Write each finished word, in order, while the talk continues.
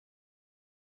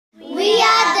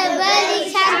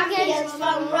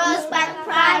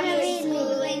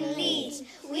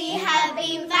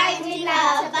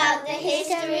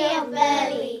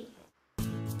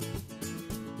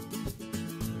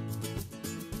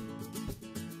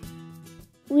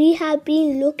We have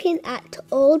been looking at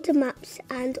old maps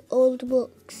and old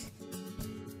books.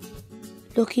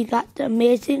 Looking at the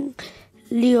amazing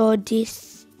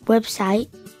Leodis website.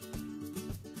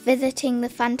 Visiting the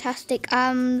fantastic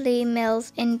Armley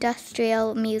Mills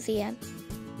Industrial Museum.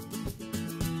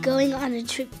 Going on a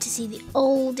trip to see the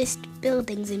oldest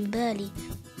buildings in Burley.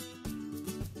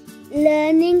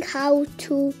 Learning how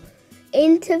to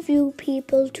interview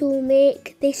people to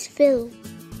make this film.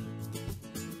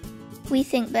 We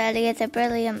think Burley is a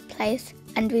brilliant place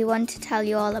and we want to tell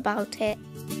you all about it.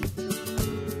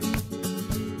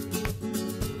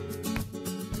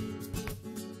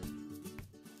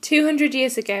 "200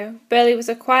 years ago, Burley was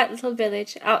a quiet little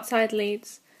village outside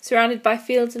Leeds, surrounded by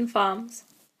fields and farms.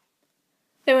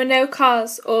 There were no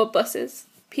cars or buses.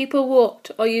 People walked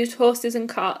or used horses and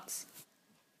carts.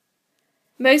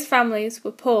 Most families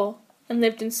were poor and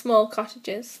lived in small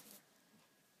cottages,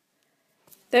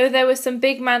 though there were some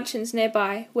big mansions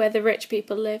nearby where the rich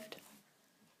people lived.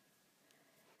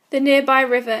 The nearby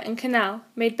river and canal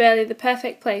made Burley the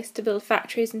perfect place to build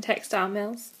factories and textile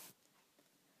mills.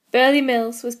 Burley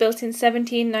Mills was built in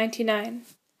 1799.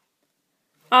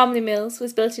 Armley Mills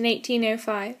was built in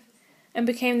 1805 and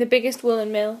became the biggest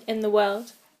woolen mill in the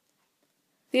world.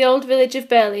 The old village of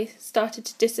Burley started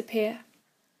to disappear.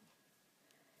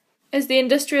 As the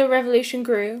Industrial Revolution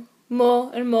grew,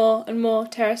 more and more and more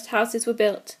terraced houses were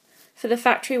built for the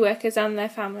factory workers and their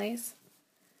families.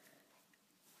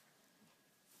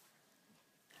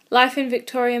 Life in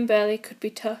Victorian Burley could be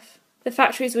tough. The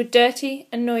factories were dirty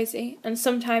and noisy and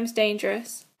sometimes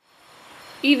dangerous.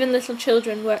 Even little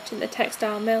children worked in the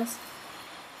textile mills.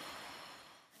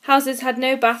 Houses had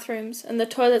no bathrooms and the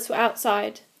toilets were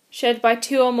outside, shared by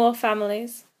 2 or more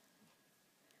families.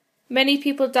 Many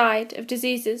people died of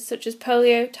diseases such as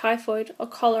polio, typhoid or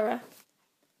cholera.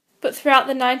 But throughout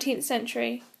the 19th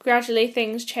century, gradually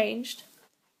things changed.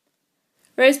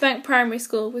 Rosebank Primary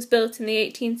School was built in the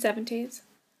 1870s.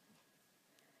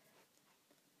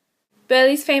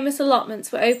 Burley's famous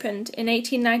allotments were opened in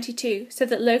 1892 so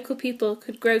that local people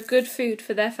could grow good food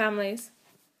for their families.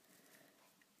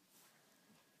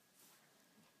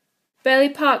 Burley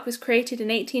Park was created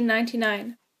in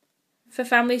 1899 for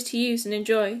families to use and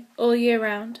enjoy all year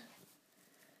round.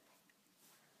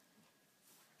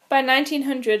 By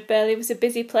 1900, Burley was a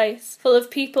busy place, full of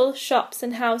people, shops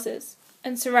and houses,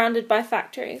 and surrounded by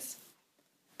factories.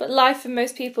 But life for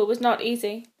most people was not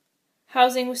easy.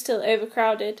 Housing was still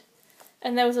overcrowded,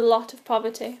 and there was a lot of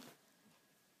poverty.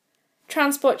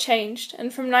 Transport changed,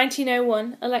 and from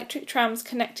 1901, electric trams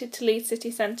connected to Leeds city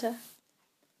centre.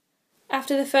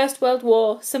 After the First World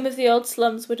War, some of the old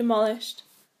slums were demolished.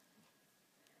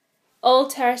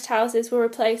 Old terraced houses were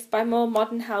replaced by more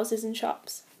modern houses and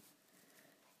shops.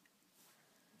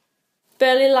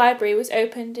 Burley Library was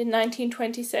opened in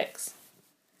 1926.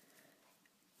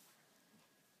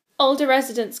 Older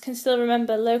residents can still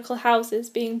remember local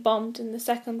houses being bombed in the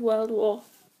Second World War.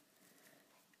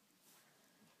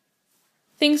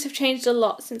 Things have changed a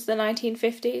lot since the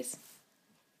 1950s.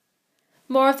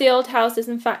 More of the old houses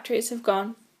and factories have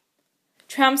gone.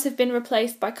 Trams have been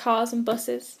replaced by cars and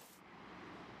buses.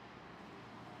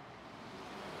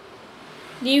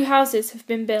 New houses have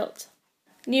been built.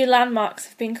 New landmarks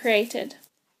have been created.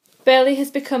 Burley has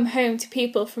become home to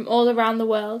people from all around the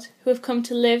world who have come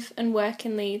to live and work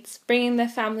in Leeds, bringing their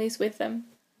families with them.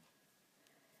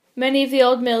 Many of the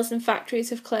old mills and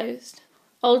factories have closed.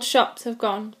 Old shops have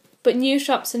gone, but new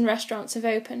shops and restaurants have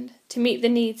opened to meet the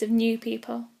needs of new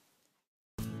people.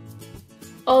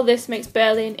 All this makes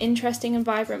Burley an interesting and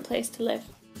vibrant place to live.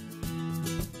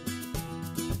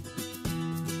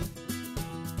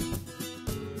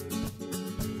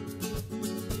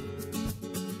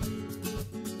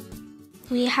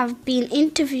 We have been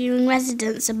interviewing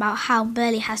residents about how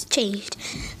Burley has changed.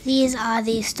 These are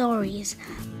the stories.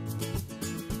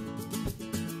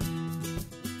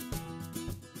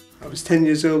 I was 10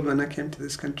 years old when I came to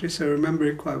this country, so I remember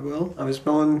it quite well. I was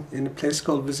born in a place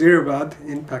called Wazirabad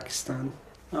in Pakistan.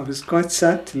 I was quite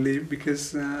sad to leave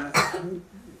because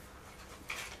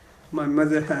my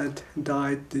mother had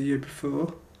died the year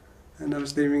before, and I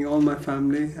was leaving all my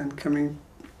family and coming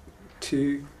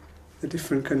to a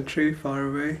different country far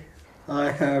away.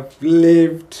 I have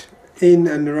lived in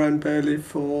and around Burley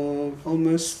for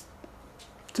almost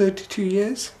 32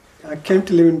 years. I came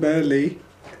to live in Burley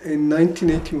in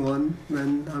 1981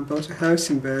 when I bought a house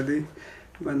in Burley,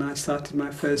 when I started my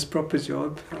first proper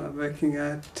job working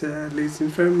at Leeds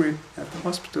Infirmary at the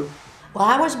hospital. Well,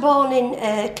 I was born in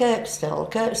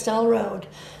Kirkstall Road,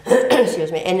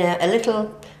 excuse me, in a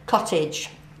little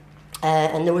cottage.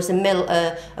 And there was a mill,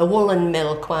 a woolen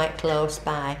mill quite close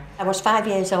by. I was 5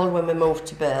 years old when we moved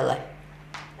to Burley.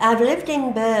 I've lived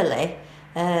in Burley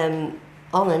on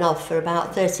and off for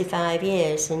about 35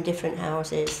 years in different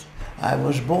houses. I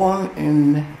was born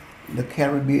in the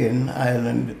Caribbean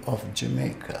island of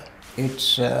Jamaica.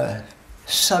 It's a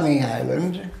sunny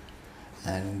island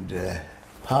and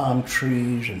palm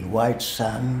trees and white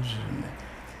sands and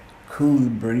cool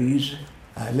breeze.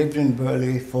 I lived in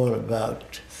Burley for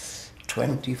about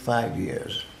 25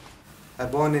 years. I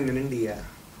was born in India.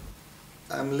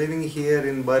 I'm living here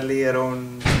in Burley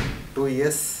around 2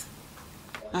 years.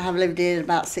 I have lived here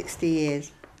about 60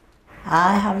 years.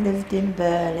 I have lived in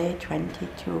Burley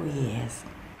 22 years.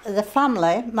 The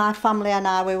family, my family and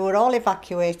I, we were all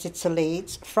evacuated to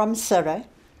Leeds from Surrey,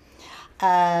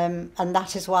 and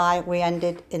that is why we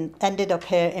ended up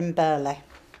here in Burley.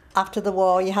 After the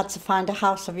war, you had to find a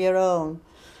house of your own.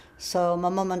 So my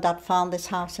mum and dad found this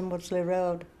house in Woodsley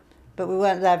Road. But we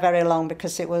weren't there very long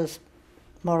because it was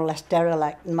more or less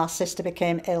derelict, and my sister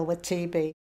became ill with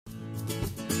TB.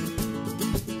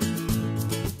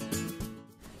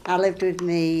 I lived with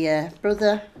my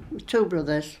brother, two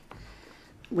brothers.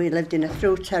 We lived in a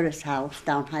through terrace house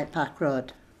down Hyde Park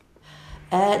Road.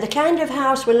 The kind of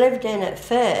house we lived in at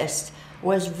first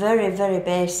was very, very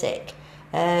basic.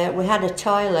 We had a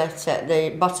toilet at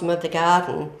the bottom of the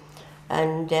garden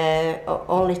and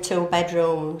only 2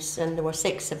 bedrooms, and there were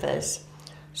 6 of us.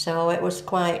 So it was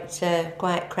quite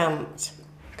cramped.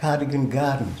 Cardigan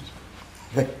Gardens,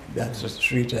 that's the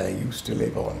street I used to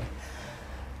live on.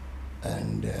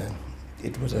 And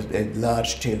it was a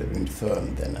large tailoring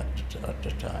firm then at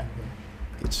the time.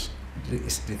 It's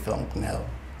defunct now.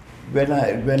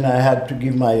 When I had to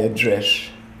give my address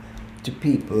to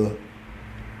people,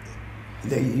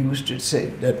 they used to say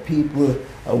that people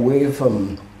away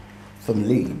from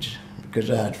Leeds,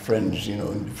 because I had friends, you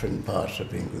know, in different parts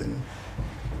of England,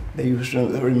 they used to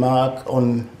remark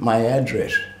on my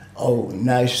address, oh,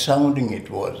 nice sounding it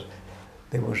was.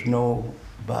 There was no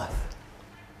bath.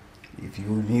 If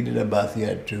you needed a bath, you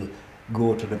had to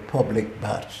go to the public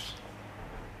baths.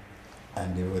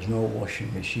 And there was no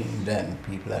washing machine then.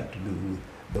 People had to do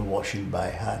the washing by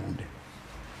hand.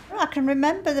 I can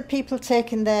remember the people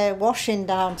taking their washing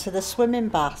down to the swimming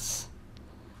baths.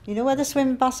 You know where the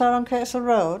swimming baths are on Kirksall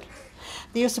Road?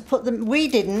 They used to put them, we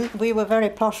didn't, we were very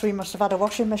posh, we must have had a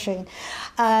washing machine.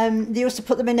 They used to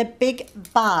put them in a big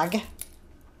bag,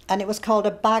 and it was called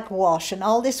a bag wash, and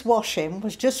all this washing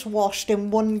was just washed in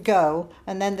one go,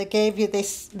 and then they gave you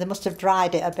this, they must have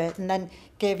dried it a bit, and then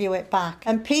gave you it back.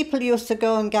 And people used to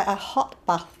go and get a hot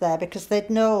bath there because they'd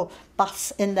no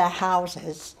baths in their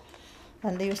houses,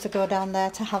 and they used to go down there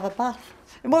to have a bath.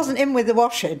 It wasn't in with the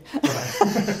washing.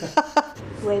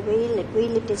 Where we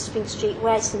lived in Spring Street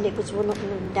West, and it was one up and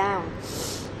one down.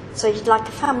 So you'd like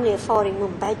a family of 4 in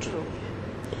one bedroom.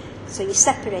 So you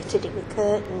separated it with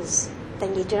curtains.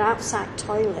 Then you did outside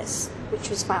toilets,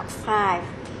 which was about 5,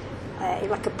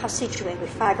 like a passageway with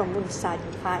 5 on one side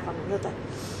and 5 on another.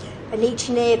 And each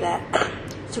neighbour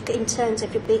took it in turns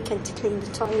every weekend to clean the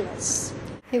toilets.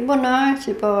 It was nice,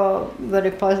 it was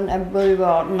very pleasant, everybody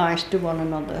was nice to one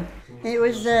another. It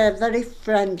was very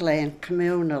friendly and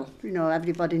communal, you know,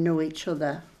 everybody knew each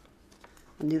other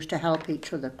and used to help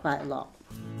each other quite a lot.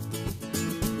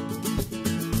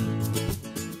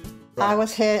 I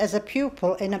was here as a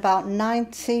pupil in about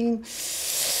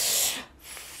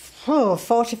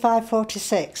 1945,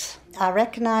 46. I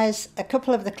recognise a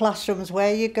couple of the classrooms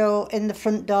where you go in the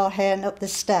front door here and up the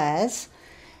stairs.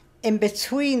 In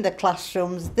between the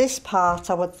classrooms, this part,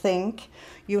 I would think,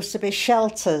 used to be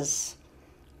shelters.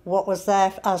 What was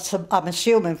there, I'm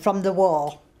assuming, from the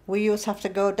war. We used to have to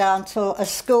go down to a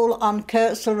school on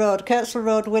Kirksall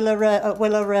Road,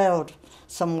 Willow Road,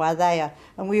 somewhere there.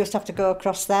 And we used to have to go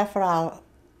across there for our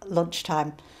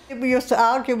lunchtime. We used to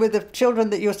argue with the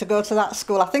children that used to go to that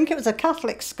school. I think it was a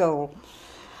Catholic school.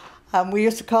 And we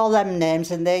used to call them names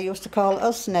and they used to call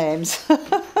us names.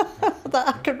 That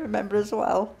I can remember as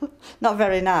well. Not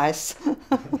very nice.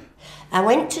 I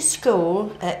went to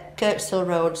school at Kirksall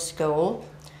Road School,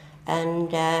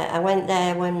 and I went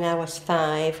there when I was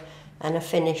 5 and I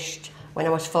finished when I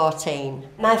was 14.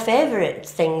 My favourite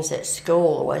things at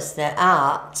school was the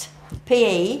art.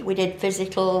 PE, we did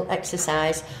physical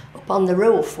exercise up on the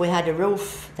roof. We had a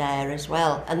roof there as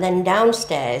well. And then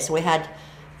downstairs we had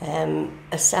a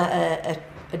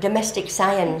domestic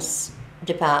science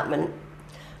department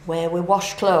where we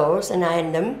washed clothes and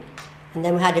ironed them. And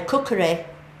then we had a cookery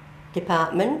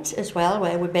department as well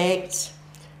where we baked.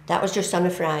 That was just on a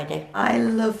Friday. I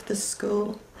love the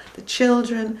school. The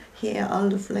children here are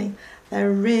lovely.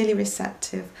 They're really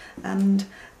receptive and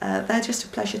they're just a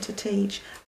pleasure to teach.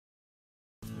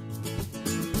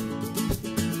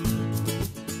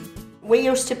 We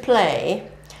used to play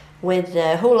with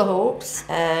hula hoops,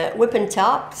 whip and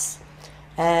tops.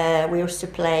 We used to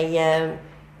play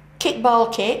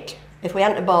kickball kick. If we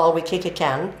hadn't a ball, we kick a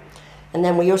can. And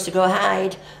then we used to go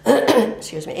hide,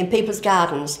 excuse me, in people's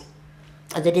gardens.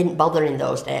 And they didn't bother in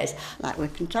those days. Like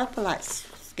whip and top, I like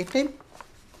skipping.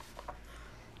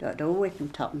 Don't do whip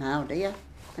and top now, do you?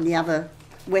 And you have a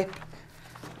whip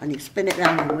and you spin it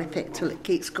round and whip it till it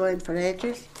keeps going for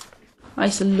ages. I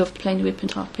used to love playing the whip and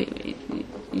top. I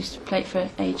used to play it for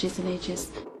ages and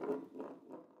ages.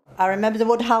 I remember the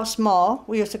Woodhouse Moor.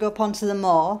 We used to go up onto the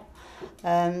moor.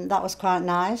 That was quite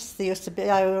nice. There used to be,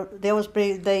 they always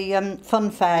bring the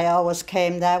fun fair always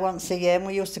came there once a year, and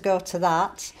we used to go to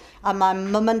that. And my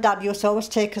mum and dad used to always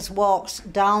take us walks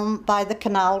down by the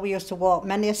canal. We used to walk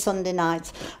many a Sunday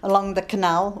night along the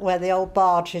canal where the old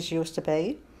barges used to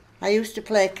be. I used to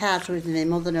play cards with my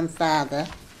mother and father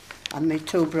and my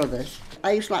two brothers.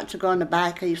 I used to like to go on a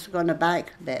bike. I used to go on a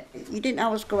bike a bit. You didn't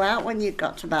always go out when you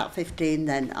got to about 15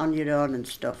 then, on your own and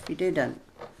stuff. You didn't.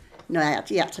 You know,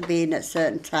 you had to be in at a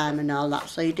certain time and all that,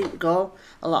 so you didn't go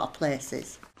a lot of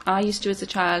places. I used to, as a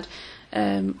child,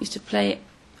 used to play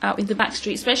out in the back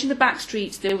streets, especially in the back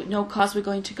streets. There were no cars were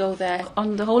going to go there.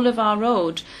 On the whole of our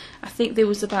road, I think there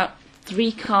was about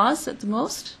 3 cars at the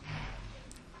most.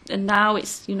 And now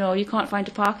it's, you know, you can't find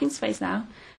a parking space now.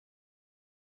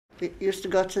 We used to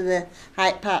go to the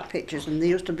Hyde Park pictures, and there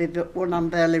used to be one on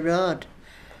Burley Road.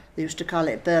 They used to call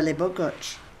it Burley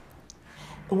Buggoch.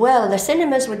 Well, the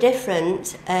cinemas were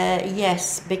different,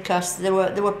 yes, because there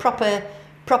were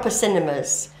proper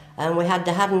cinemas, and we had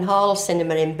the Haddon Hall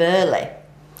cinema in Burley,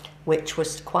 which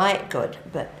was quite good,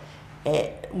 but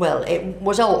it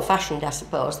was old-fashioned, I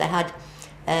suppose. They had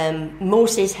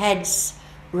moose's heads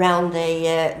round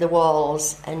the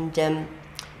walls and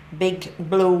big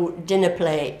blue dinner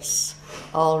plates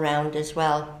all round as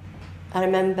well. I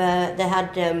remember they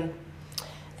had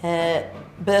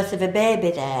birth of a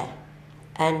baby there,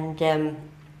 and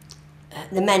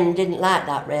the men didn't like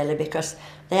that really, because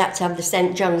they had to have the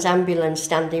St John's ambulance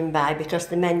standing by because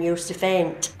the men used to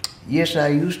faint. Yes, I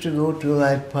used to go to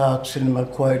Hyde Park Cinema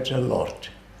quite a lot.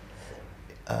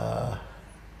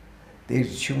 They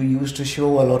used to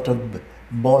show a lot of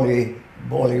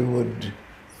Bollywood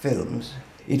films.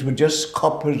 It was just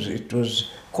coppers. It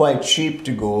was quite cheap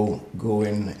to go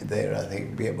in there. I think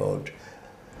it'd be about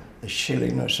a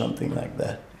shilling or something like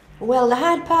that. Well, the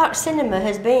Hyde Park Cinema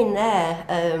has been there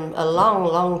a long,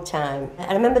 long time.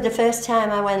 I remember the first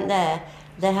time I went there,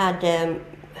 they had,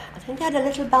 I think they had a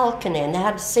little balcony and they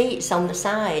had seats on the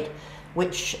side,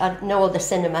 which no other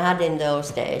cinema had in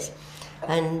those days.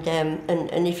 And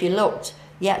if you looked,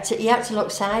 you had to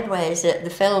look sideways at the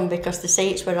film because the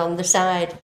seats were on the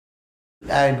side.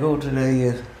 I go to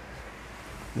the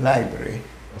library.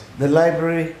 The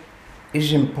library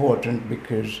is important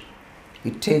because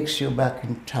it takes you back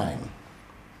in time.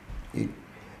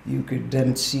 You could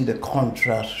then see the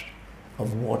contrast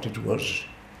of what it was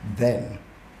then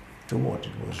to what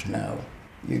it was now.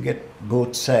 You get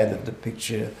both sides of the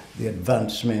picture, the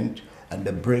advancement and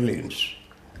the brilliance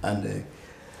and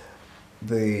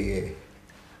the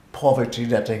poverty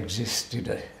that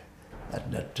existed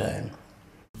at that time.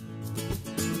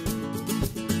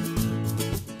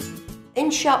 In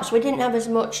shops we didn't have as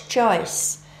much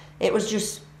choice. It was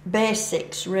just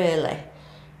basics really.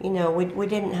 You know, we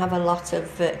didn't have a lot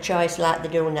of choice like they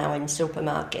do now in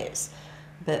supermarkets,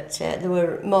 but there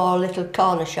were more little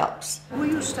corner shops. We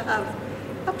used to have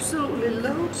absolutely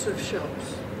loads of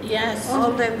shops. Yes.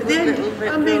 All them little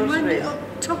bit I mean, when groceries.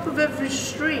 up top of every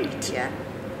street. Yeah.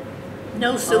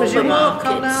 No As you walk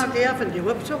on supermarkets. Hardy Avenue,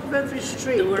 up top of every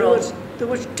street, there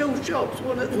was 2 shops,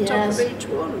 one at the top of each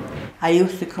one. I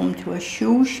used to come to a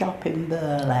shoe shop in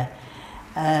Burley,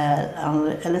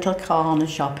 a little corner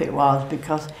shop it was,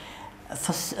 because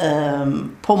for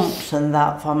pumps and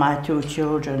that for my 2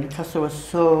 children, because they were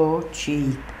so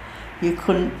cheap. You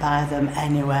couldn't buy them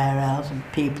anywhere else, and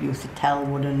people used to tell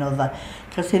one another.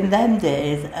 Because in them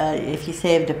days, if you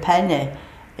saved a penny,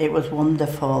 it was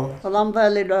wonderful. Well, on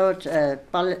Burley Road,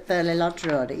 Burley Lodge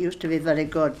Road, it used to be very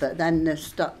good, but then they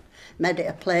made it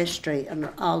a play street and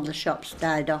all the shops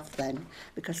died off then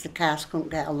because the cars couldn't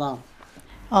get along.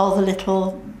 All the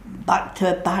little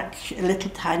back-to-back,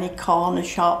 little tiny corner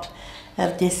shops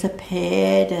have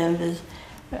disappeared, and there's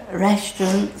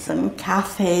restaurants and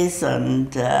cafes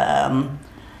and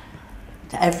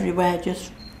everywhere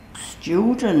just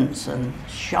students and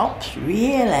shops,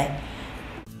 really.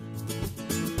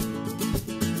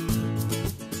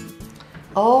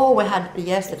 Oh, we had,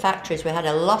 yes, the factories. We had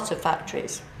a lot of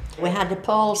factories. We had the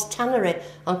Paul's Tannery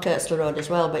on Kirksall Road as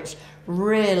well, which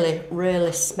really,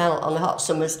 really smelt on a hot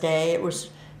summer's day. It was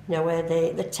you know, where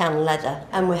the tan leather.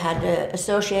 And we had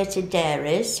associated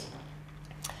dairies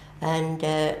and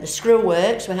the screw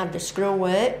works. We had the screw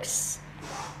works.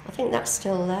 I think that's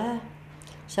still there.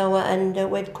 So,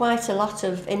 we had quite a lot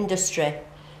of industry,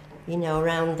 you know,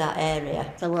 around that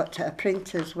area. I worked at a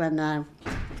printer's when I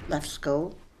left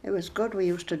school. It was good. We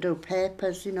used to do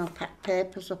papers, you know, pack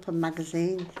papers up and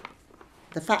magazines.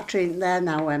 The factory isn't there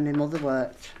now where my mother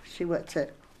worked. She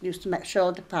used to make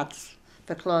shoulder pads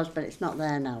for clothes, but it's not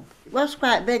there now. It was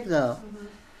quite big though,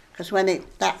 because when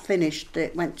that finished,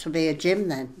 it went to be a gym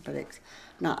then, but it's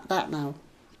not that now.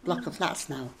 Block of flats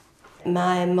now.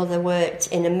 My mother worked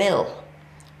in a mill,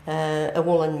 a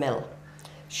woolen mill.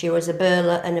 She was a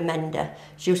burler and a mender.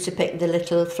 She used to pick the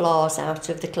little flaws out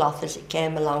of the cloth as it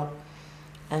came along,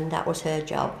 and that was her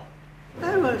job.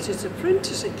 I worked at a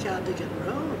printer's at Cardigan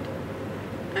Road.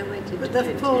 But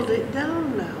they've pulled it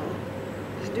down now.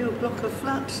 There's a new block of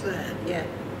flats there. Yeah.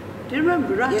 Do you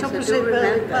remember? Right opposite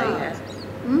Burley Park. Yes.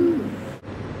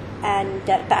 And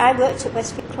but I worked at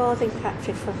Westford Clothing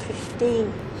Factory from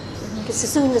 15. Because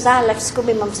as soon as I left school,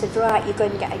 my mum said, right, you're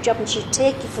going to get a job, and she'd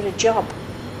take you for a job,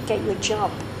 get you a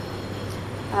job.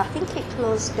 I think it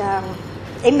closed down.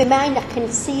 In my mind, I can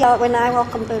see when I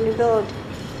walk on Burley Road,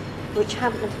 which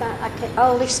happened,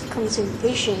 all this comes in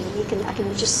vision. I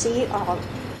can just see it all.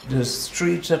 The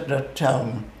streets at that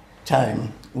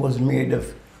time was made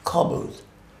of cobblestones,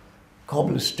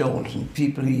 and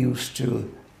people used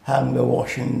to hang their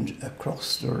washing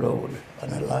across the road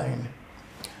on a line.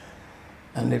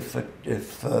 And if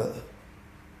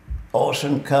horse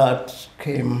and carts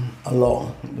came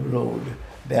along the road,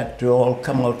 they had to all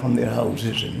come out from their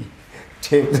houses and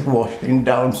take the washing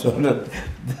down so that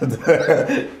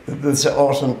the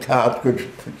horse and cart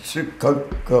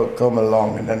could come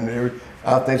along, and then they would,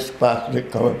 after they passed,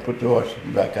 they'd come and put the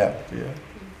washing back up. Yeah.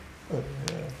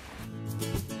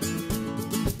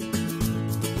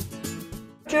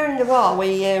 During the war,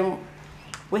 we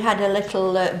had a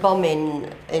little bombing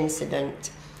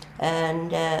incident,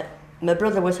 and my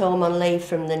brother was home on leave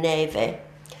from the Navy,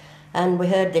 and we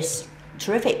heard this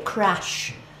terrific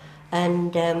crash,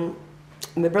 and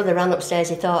my brother ran upstairs.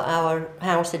 He thought our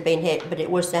house had been hit, but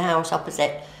it was the house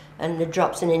opposite, and they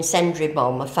dropped an incendiary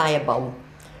bomb, a fire bomb,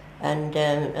 and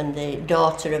the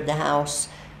daughter of the house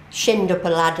shinned up a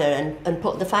ladder and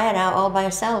put the fire out all by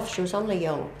herself. She was only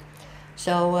young.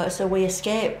 So we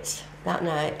escaped that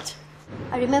night.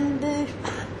 I remember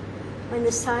when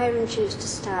the sirens used to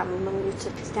start, my mum used to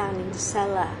take us down in the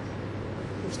cellar.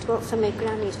 I used to walk for my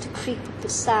granny, used to creep up the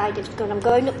side. I'm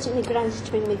going up to my granny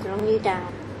to bring my granny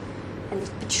down. And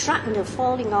there'd be shrapnel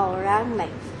falling all around me.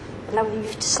 And I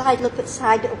used to sidle up at the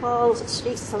side of the walls at the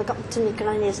streets till I got to my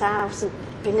granny's house and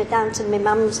bring her down to my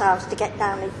mum's house to get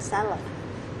down in the cellar.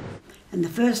 And the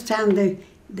first time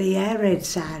the air raid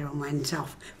siren went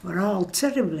off, we were all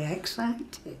terribly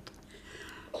excited.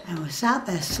 And we sat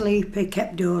there sleepy,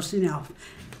 kept dozing off.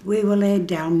 We were laid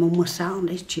down, Mum was sat on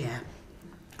his chair.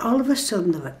 All of a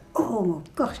sudden, they went, oh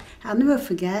gosh, I'll never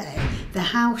forget it. The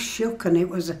house shook, and it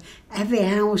was a heavy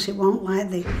house. It wasn't like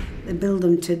they build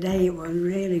them today. It was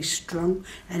really strong.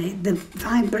 And the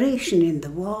vibration in the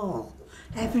wall,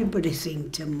 everybody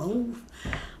seemed to move.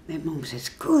 My mum says,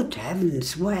 good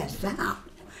heavens, where's that?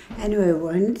 Anyway, we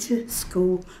went to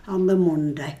school on the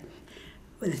Monday.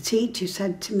 The teacher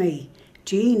said to me,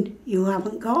 Jean, you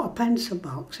haven't got a pencil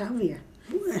box, have you?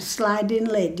 A sliding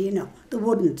lid, you know, the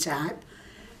wooden type.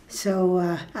 So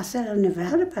I said, I've never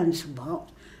had a pencil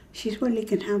box. She said, well, you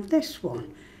can have this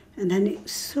one. And then it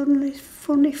suddenly,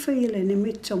 funny feeling in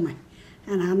my tummy.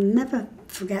 And I'll never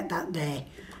forget that day.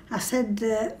 I said,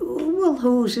 well,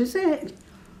 whose is it?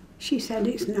 She said,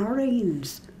 it's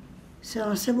Noreen's.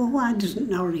 So I said, well, why doesn't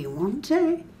Noreen want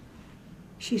it?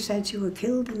 She said she was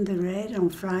killed in the raid on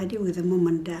Friday with her mum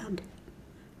and dad.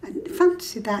 And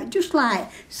fancy that, just like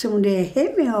somebody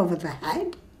hit me over the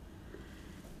head.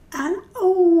 And,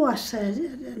 oh, I said,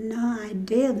 I had no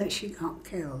idea that she got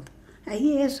killed. 8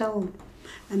 years old.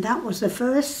 And that was the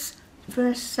first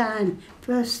sign,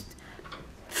 first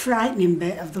frightening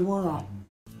bit of the war.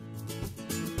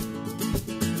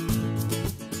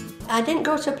 I didn't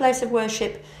go to a place of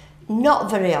worship,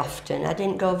 not very often. I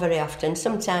didn't go very often,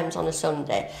 sometimes on a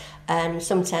Sunday, and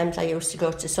sometimes I used to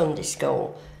go to Sunday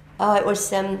school. Oh, it was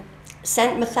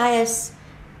St Matthias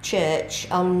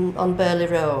Church on Burley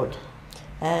Road.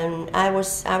 And I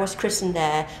was christened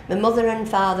there. My mother and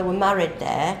father were married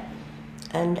there,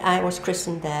 and I was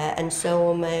christened there, and so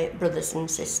were my brothers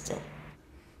and sister.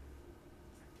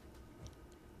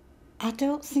 I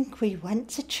don't think we went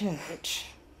to church.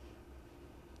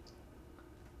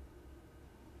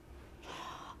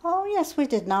 Oh yes, we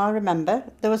did now, I remember.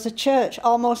 There was a church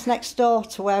almost next door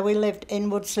to where we lived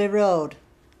in Woodsley Road.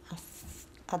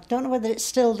 I don't know whether it's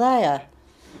still there.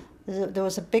 There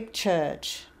was a big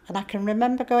church and I can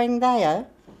remember going there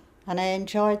and I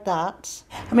enjoyed that.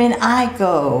 I mean, I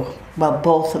go, well,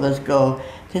 both of us go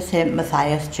to St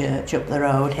Matthias Church up the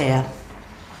road here.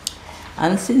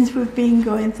 And since we've been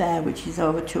going there, which is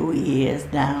over 2 years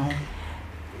now,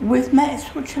 we've met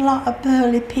such a lot of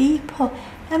Burley people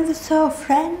and they're so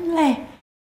friendly.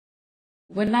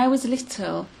 When I was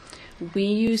little, we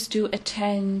used to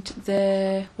attend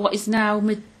what is now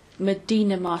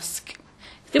Medina Mosque.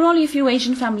 There were only a few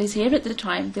Asian families here at the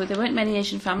time. There weren't many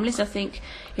Asian families. I think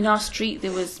in our street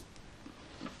there was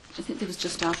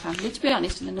just our family, to be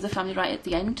honest, and another family right at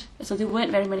the end. So there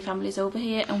weren't very many families over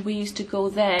here, and we used to go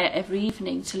there every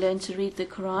evening to learn to read the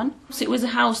Quran. So it was a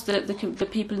house that the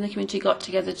people in the community got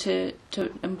together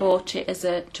and bought it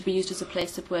to be used as a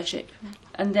place of worship.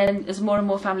 And then as more and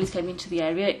more families came into the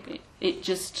area, it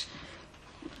just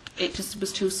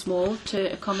was too small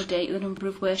to accommodate the number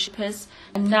of worshippers.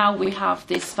 And now we have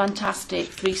this fantastic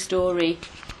 3-storey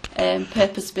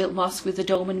purpose-built mosque with the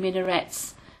dome and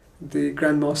minarets. The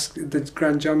Grand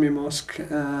Jamia Mosque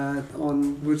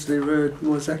on Woodsley Road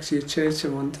was actually a church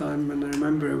at one time, and I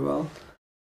remember it well.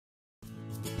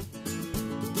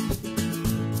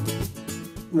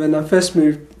 When I first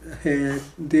moved here,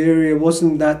 the area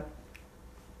wasn't that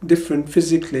different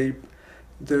physically,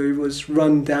 though it was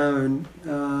run down,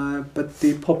 but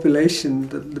the population,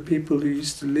 the people who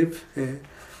used to live here,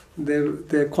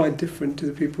 they're quite different to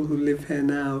the people who live here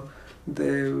now.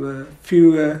 There were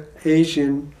fewer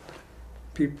Asian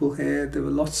people here, there were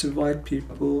lots of white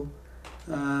people,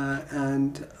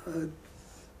 and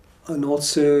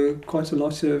also quite a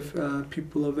lot of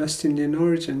people of West Indian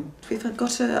origin. We've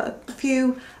got a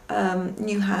few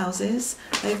new houses.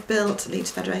 They've built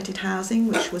Leeds Federated Housing,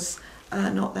 which was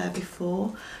not there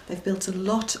before. They've built a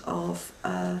lot of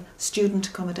student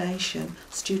accommodation,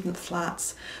 student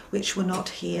flats, which were not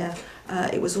here.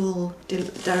 It was all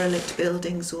derelict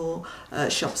buildings or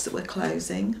shops that were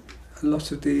closing. A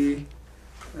lot of the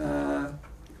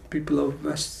people of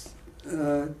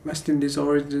West Indies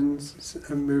origins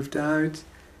have moved out.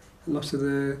 A lot of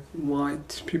the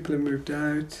white people have moved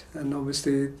out, and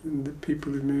obviously the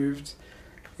people who moved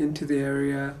into the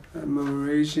area are more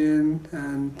Asian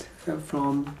and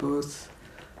from both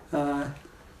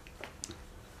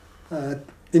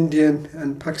Indian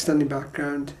and Pakistani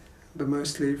background, but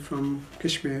mostly from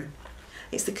Kashmir.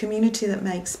 It's the community that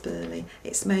makes Burley.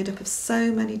 It's made up of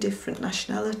so many different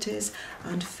nationalities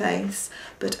and faiths,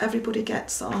 but everybody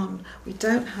gets on. We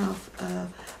don't have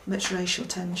much racial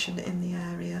tension in the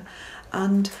area,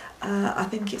 and I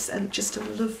think it's just a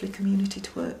lovely community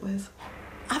to work with.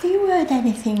 Have you heard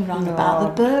anything wrong about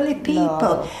the Burley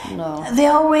people? No. They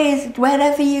always,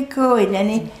 wherever you go, in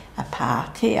a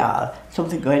party or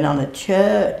something going on at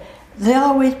church, they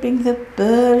always bring the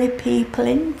Burley people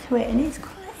into it, and it's quite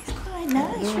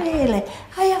nice, really.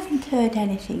 I haven't heard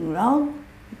anything wrong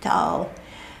at all.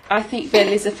 I think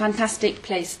Burley is a fantastic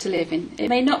place to live in. It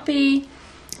may not be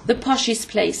the poshest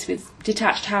place with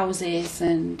detached houses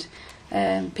and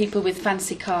people with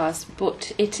fancy cars,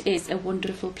 but it is a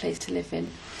wonderful place to live in.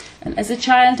 And as a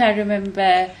child, I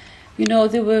remember, you know,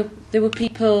 there were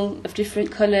people of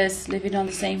different colours living on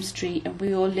the same street, and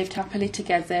we all lived happily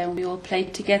together, and we all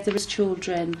played together as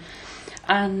children.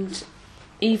 And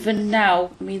even now,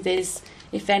 I mean, there's,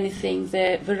 if anything,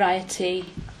 the variety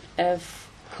of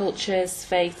cultures,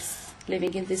 faiths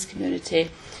living in this community.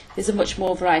 There's a much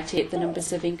more variety. The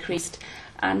numbers have increased,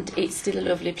 and it's still a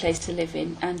lovely place to live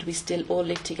in, and we still all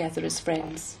live together as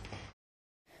friends.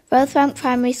 Rosebank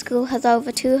Primary School has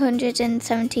over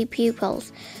 270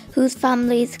 pupils, whose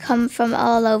families come from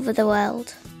all over the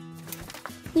world.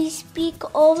 We speak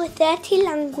over 30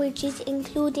 languages,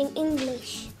 including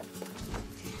English,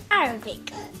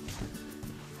 Arabic,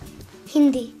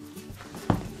 Hindi,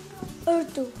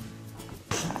 Urdu,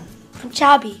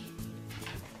 Punjabi,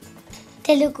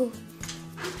 Telugu,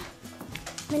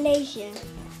 Malaysian,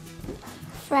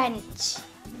 French,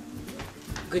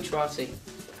 Gujarati,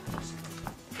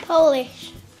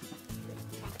 Polish.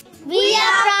 We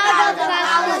are proud of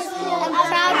our school and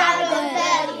proud of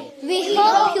Burley. We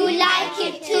hope you like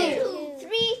it too.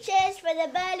 3 cheers for the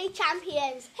Burley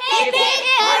Champions. Hip hip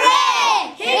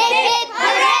hooray! Hip hip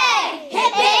hooray!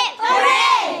 Hip hip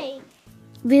hooray!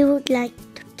 We would like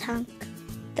to thank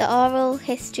the oral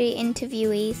history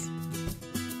interviewees,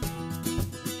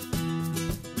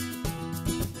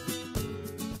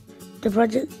 the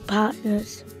project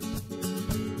partners,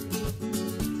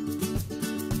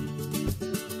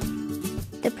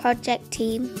 the project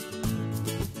team,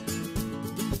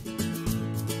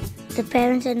 the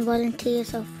parents and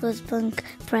volunteers of Rosebank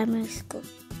Primary School.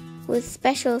 With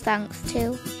special thanks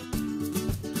to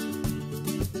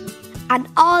and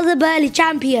all the Burley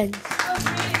Champions.